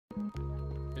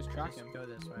just track him. Go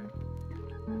this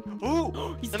way.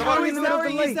 Ooh! He's towering in the middle of the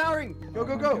He's lake! towering! Go,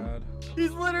 go, Oh my go! God.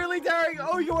 He's literally towering!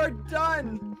 Oh, you are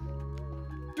done!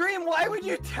 Dream, why would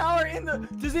you tower in the...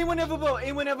 Does anyone have a bow?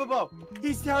 Anyone have a bow?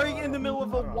 He's towering in the middle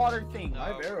of a water thing. I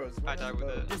have arrows. I died with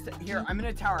it. Just here, I'm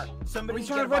gonna tower. Somebody He's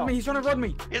get trying a to rod bow. me! He's trying to rod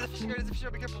me! Here's a fishing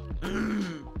rod, be careful.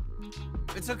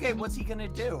 It's okay, what's he gonna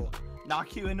do?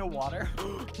 Knock you into water?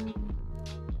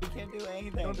 He can't do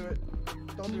anything. Don't do it.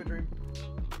 Don't do it, Dream.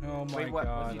 Oh my Wait, what?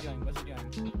 God. What's he doing? What's he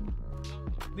doing?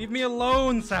 Leave me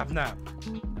alone, Sapnap.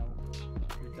 No.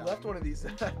 You left one of these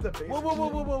at the base. Whoa, whoa, whoa,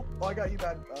 whoa, whoa. Oh, I got you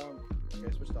bad.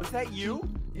 Okay, switch Was off. that you?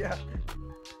 Yeah.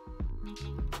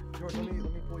 George, let me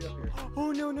pull you up here.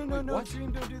 Oh, no, no, no, Wait, no. what?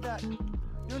 Dream, don't do that.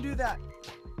 Don't do that.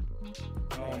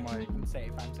 Oh my. I'm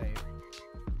safe, I'm safe.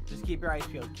 Just keep your eyes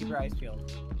peeled. Keep your eyes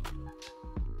peeled.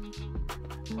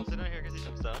 I'll sit down here because he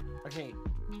jumps down. Okay.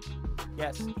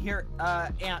 Yes. Here,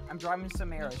 Ant, I'm driving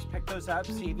some arrows. Pick those up.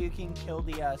 See if you can kill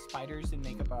the spiders and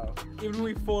make a bow. Even when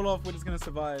we fall off, we're just gonna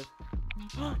survive.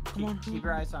 Come on. Keep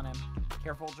your eyes on him.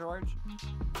 Careful, George.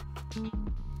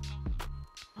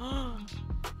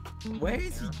 Where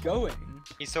is he going?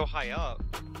 He's so high up.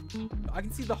 I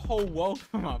can see the whole world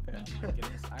from up here. Oh my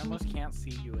goodness, I almost can't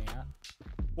see you, Ant.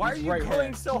 Why He's are you right going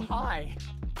here. so high?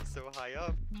 He's so high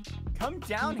up. Come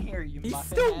down here, you He's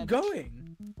muffin still head.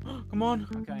 going. Come on.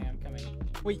 Okay, I'm coming.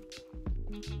 Wait.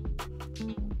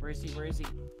 Where is he? Where is he?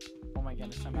 Oh my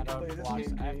goodness, I'm out Play of this blocks.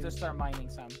 game, I have to James. start mining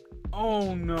some.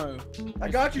 Oh no. I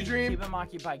got you, Keep- Dream. Keep him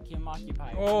occupied. Keep him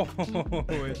occupied. Oh,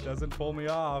 it doesn't pull me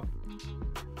off.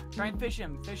 Try and fish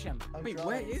him. Fish him. I'm Wait, trying.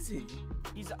 where is he?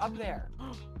 He's up there.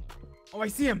 Oh, I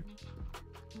see him.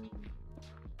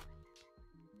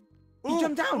 He Ooh,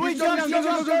 jumped down. ooh, He jumped down. Go,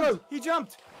 go, go, go. He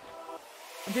jumped.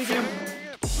 I'm chasing him.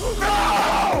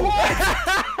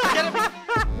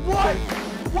 What?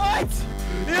 What?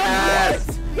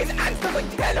 Yes! He's active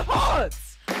like 10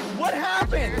 hearts! What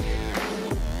happened?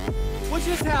 What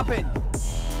just happened?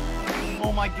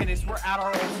 Oh my goodness, we're at our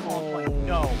old small point.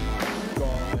 No.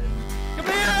 God. Come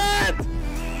here!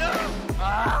 No!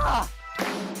 Ah!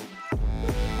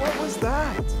 What was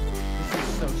that? This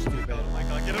is so stupid. Oh my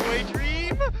God, get away,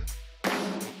 Dream!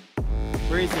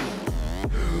 Where is he?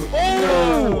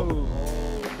 Oh!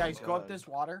 Guys, go up this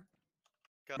water.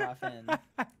 God. Muffin.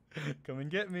 Come and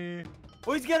get me.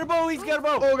 Oh, he's got a bow! He's got a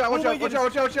bow! Oh God! Watch my out! Watch goodness. out!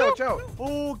 Watch out! Watch out! Watch out!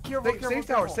 Oh, careful, careful, Safe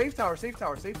tower! careful. Safe tower! Safe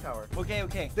tower! Safe tower! Okay,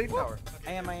 okay. Safe tower!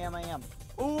 I am.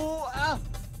 Oh, ah!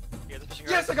 He has a fishing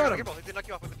Yes, rod. I got him. Careful, he's gonna knock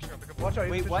you off with the fishing rod. Be careful. Watch out!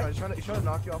 Wait, He's what? He's trying to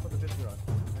knock you off with the fishing rod.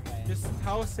 Okay. Just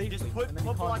tower safely. Just put and then he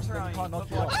can't- blocks then he around you. can't knock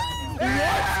Put you off. blocks around you.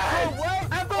 Yes!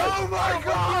 What? Oh my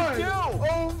God! do?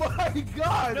 Oh my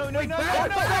God! No, no, Wait, no, back,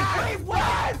 no, back. no,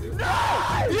 what?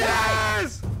 No!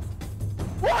 Yes!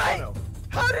 What? No.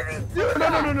 How did he do No!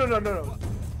 that? No! No! No! No! No!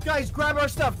 Guys, grab our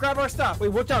stuff. Grab our stuff. Wait,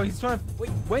 watch out. He's trying to. Wait,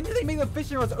 when did they make the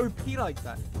fishing rods OP like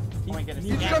that? Oh my goodness.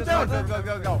 He just Yeah, jumped down. Go, go,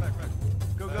 go, go. Back, back.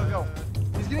 Go, go, go.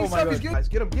 He's getting Oh my stuff. He's God. getting. Guys,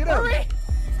 get him! Get him! Hurry!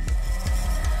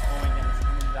 Oh my goodness,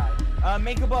 I'm gonna die.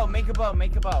 Make a bow. Make a bow.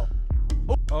 Make a bow.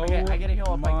 Oh Okay, I gotta heal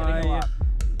up. I gotta heal my up.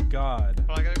 God.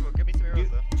 Hold on, I gotta go. Get me some arrows,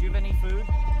 though. Do you have any food?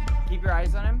 Keep your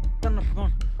eyes on him. No, no, come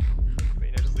on.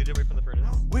 Wait, no, just lead it away from the furnace.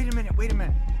 Wait a minute. Wait a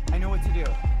minute. I know what to do.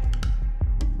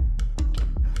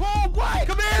 Oh, what?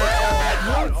 Come here!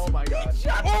 What? Oh my God!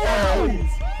 Oh!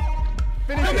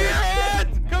 Finish Come it! here!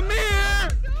 Come here!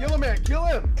 Kill him, man! Kill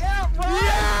him! Yeah!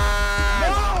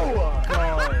 No!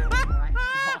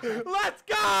 Let's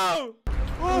go!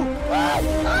 Ooh.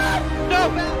 No!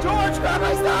 George, grab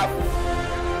my stuff!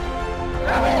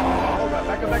 Grab it! Oh God!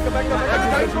 Back up! Back up! Back up!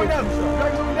 Guys, going down!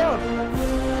 Guys, going down!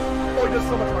 Oh, he does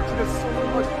so much work! He does so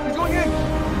much! He's going in!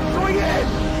 He's going in!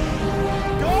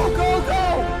 Go, go, go!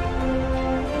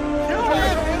 Kill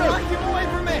Dragon, him! get him! Knock him away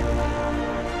from it!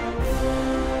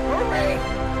 Hurry!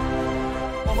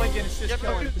 Oh my goodness, just Yep,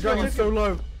 kill him. The dragon's so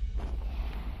low.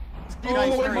 Keep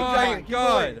Guys, him away hurry, from the Oh dragon! my Keep him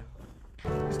away! God.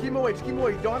 Just keep him away! Just keep him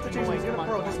away! You don't have to chase him! He's Come gonna on,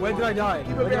 pro! come on. Just Where did I die?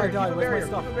 keep a Where did I barrier! die? Keep a Where's my barrier!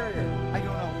 stuff? Keep a barrier! I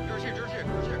don't know. George here, George here,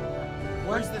 George here.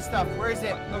 Where's the stuff? Where is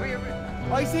it? Over here, over here.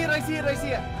 Oh, I see it, I see it, I see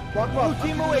it. Block him up!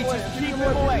 Keep him away, just keep him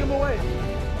away. Keep him away!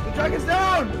 The dragon's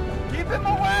down! Keep him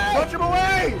away! Punch him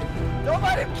away! Don't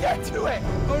let him get to it!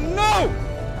 Oh no!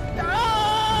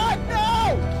 Ah,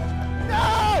 no!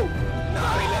 No!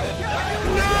 No!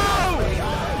 No!